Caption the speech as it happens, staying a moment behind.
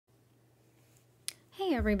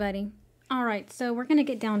Hey everybody. Alright, so we're going to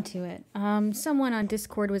get down to it. Someone on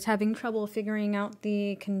Discord was having trouble figuring out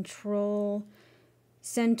the control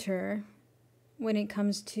center when it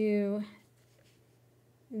comes to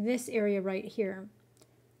this area right here.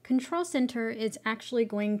 Control center is actually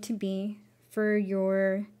going to be for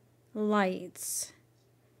your lights.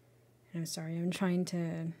 I'm sorry, I'm trying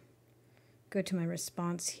to go to my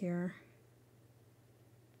response here.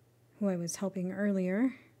 Who I was helping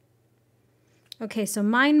earlier. Okay, so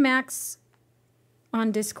MindMax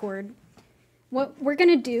on Discord. What we're going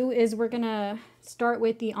to do is we're going to start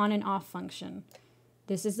with the on and off function.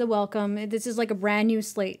 This is the welcome. This is like a brand new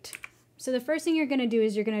slate. So the first thing you're going to do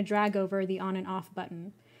is you're going to drag over the on and off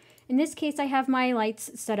button. In this case, I have my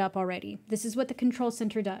lights set up already. This is what the control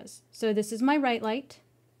center does. So this is my right light.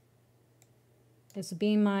 This will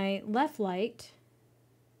be my left light.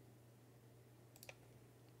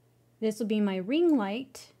 This will be my ring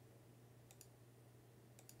light.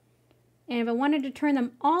 And if I wanted to turn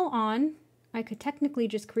them all on, I could technically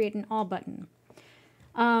just create an all button.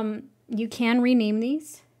 You can rename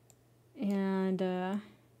these. And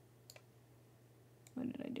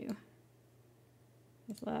what did I do?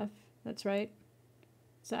 That's left. That's right.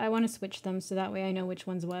 So I want to switch them so that way I know which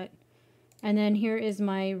one's what. And then here is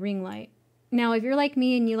my ring light. Now, if you're like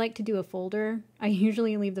me and you like to do a folder, I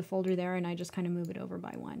usually leave the folder there and I just kind of move it over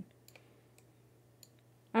by one.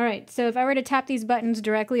 All right, so if I were to tap these buttons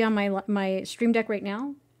directly on my Stream Deck right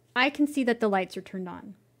now, I can see that the lights are turned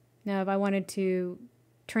on. Now, if I wanted to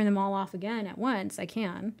turn them all off again at once, I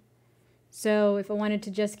can. So if I wanted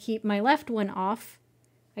to just keep my left one off,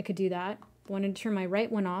 I could do that. If I wanted to turn my right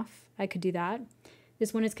one off, I could do that.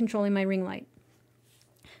 This one is controlling my ring light.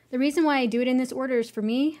 The reason why I do it in this order is for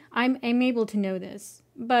me, I'm able to know this,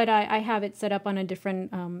 but I have it set up on a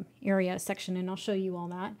different area section, and I'll show you all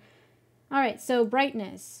that. All right, so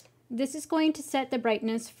brightness. This is going to set the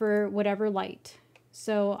brightness for whatever light.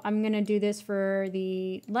 So I'm going to do this for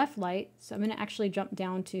the left light. So I'm going to actually jump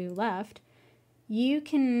down to left. You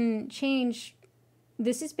can change.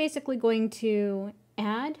 This is basically going to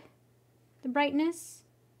add the brightness.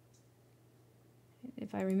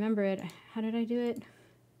 If I remember it, how did I do it?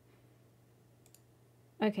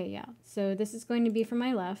 Okay, yeah. So this is going to be for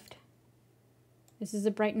my left. This is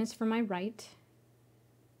the brightness for my right.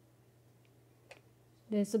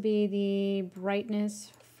 This will be the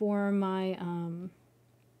brightness for my,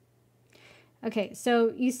 okay,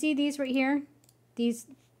 so you see these right here? These,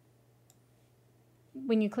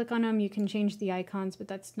 when you click on them, you can change the icons, but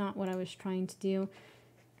that's not what I was trying to do.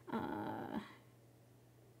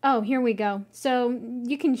 Oh, here we go. So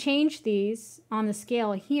you can change these on the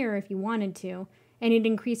scale here if you wanted to, and it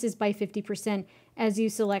increases by 50% as you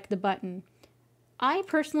select the button. I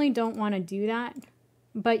personally don't want to do that,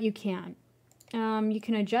 but you can. You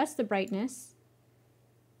can adjust the brightness,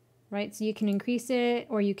 right? So you can increase it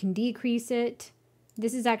or you can decrease it.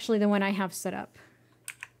 This is actually the one I have set up.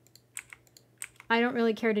 I don't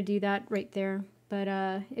really care to do that right there, but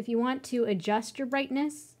if you want to adjust your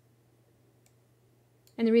brightness,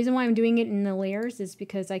 and the reason why I'm doing it in the layers is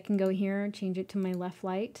because I can go here, change it to my left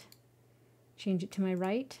light, change it to my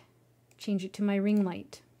right, change it to my ring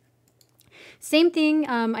light. Same thing,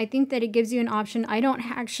 I think that it gives you an option. I don't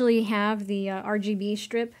actually have the RGB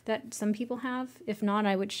strip that some people have. If not,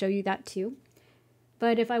 I would show you that too.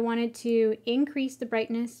 But if I wanted to increase the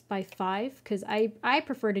brightness by 5, because I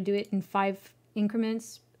prefer to do it in 5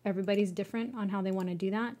 increments. Everybody's different on how they want to do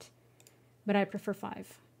that, but I prefer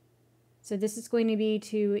 5. So this is going to be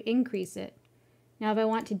to increase it. Now if I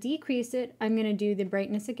want to decrease it, I'm going to do the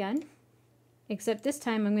brightness again, except this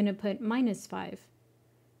time I'm going to put -5.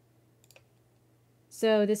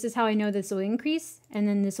 So this is how I know this will increase, and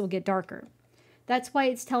then this will get darker. That's why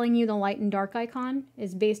it's telling you the light and dark icon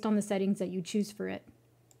is based on the settings that you choose for it.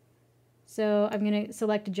 So I'm going to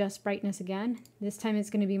select adjust brightness again. This time it's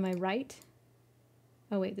going to be my right.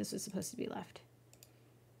 Oh wait, this was supposed to be left.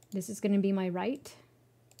 This is going to be my right.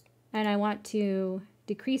 And I want to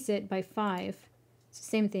decrease it by 5. It's the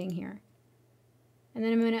same thing here. And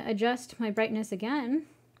then I'm going to adjust my brightness again,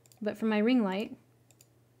 but for my ring light.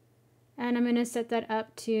 And I'm going to set that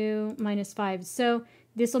up to -5. So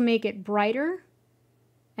this will make it brighter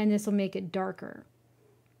and this will make it darker.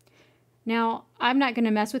 Now, I'm not going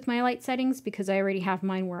to mess with my light settings because I already have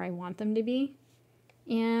mine where I want them to be.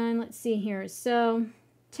 And let's see here. So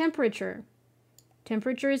temperature.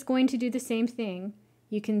 Temperature is going to do the same thing.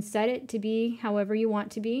 You can set it to be however you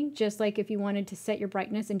want to be, just like if you wanted to set your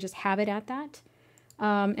brightness and just have it at that.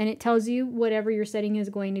 And it tells you whatever your setting is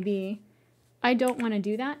going to be. I don't want to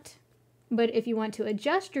do that. But if you want to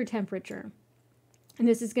adjust your temperature, and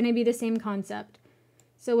this is going to be the same concept.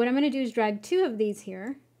 So what I'm going to do is drag 2 of these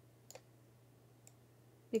here,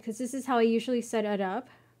 because this is how I usually set it up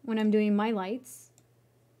when I'm doing my lights.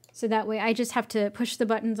 So that way I just have to push the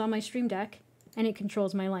buttons on my Stream Deck and it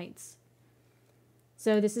controls my lights.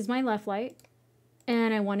 So this is my left light,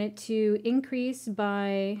 and I want it to increase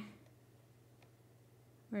by,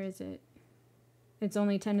 where is it? It's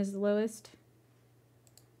only 10 is the lowest.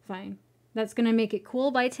 Fine. That's going to make it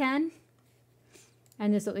cool by 10,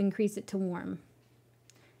 and this will increase it to warm.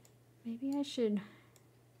 Maybe I should,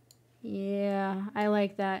 yeah, I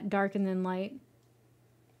like that, dark and then light.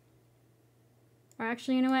 Or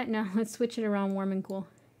actually, you know what? No, let's switch it around, warm and cool.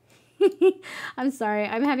 I'm sorry,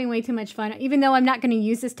 I'm having way too much fun, even though I'm not going to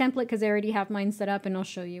use this template because I already have mine set up, and I'll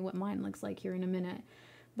show you what mine looks like here in a minute.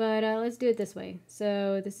 But let's do it this way.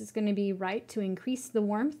 So this is going to be right to increase the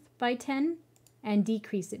warmth by 10 and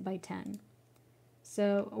decrease it by 10.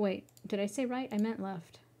 So, wait, did I say right? I meant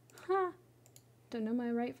left. Huh. Don't know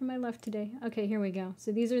my right from my left today. Okay, here we go.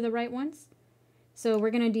 So these are the right ones. So we're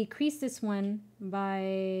going to decrease this one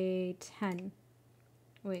by 10.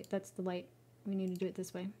 Wait, that's the light. We need to do it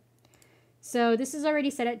this way. So this is already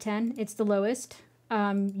set at 10. It's the lowest.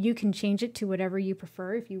 You can change it to whatever you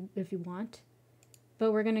prefer if you want.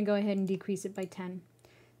 But we're going to go ahead and decrease it by 10.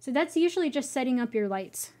 So that's usually just setting up your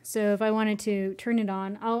lights. So if I wanted to turn it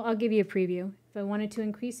on, I'll give you a preview. If I wanted to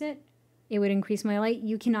increase it, it would increase my light.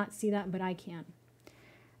 You cannot see that, but I can.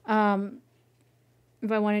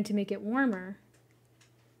 If I wanted to make it warmer,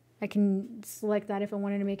 I can select that. If I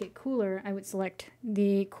wanted to make it cooler, I would select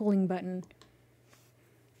the cooling button.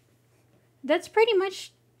 That's pretty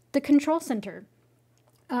much the control center.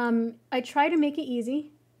 I try to make it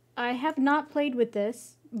easy. I have not played with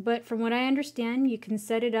this, but from what I understand, you can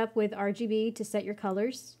set it up with RGB to set your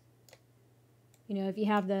colors. You know, if you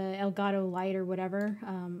have the Elgato light or whatever,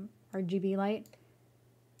 RGB light.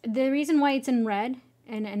 The reason why it's in red,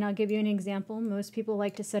 and I'll give you an example. Most people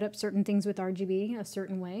like to set up certain things with RGB a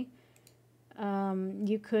certain way.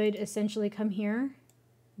 You could essentially come here,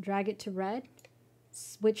 drag it to red,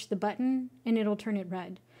 switch the button, and it'll turn it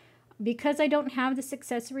red. Because I don't have this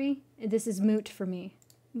accessory, this is moot for me.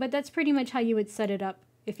 But that's pretty much how you would set it up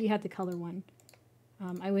if you had the color one.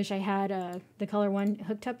 I wish I had the color one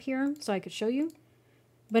hooked up here so I could show you,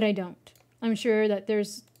 but I don't. I'm sure that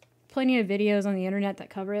there's plenty of videos on the internet that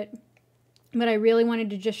cover it, but I really wanted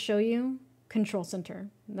to just show you Control Center.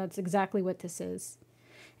 That's exactly what this is.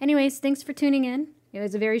 Anyways, thanks for tuning in. It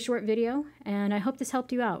was a very short video, and I hope this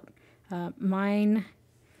helped you out. Mine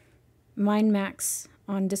Max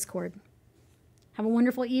on Discord. Have a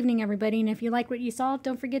wonderful evening, everybody, and if you like what you saw,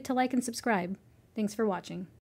 don't forget to like and subscribe. Thanks for watching.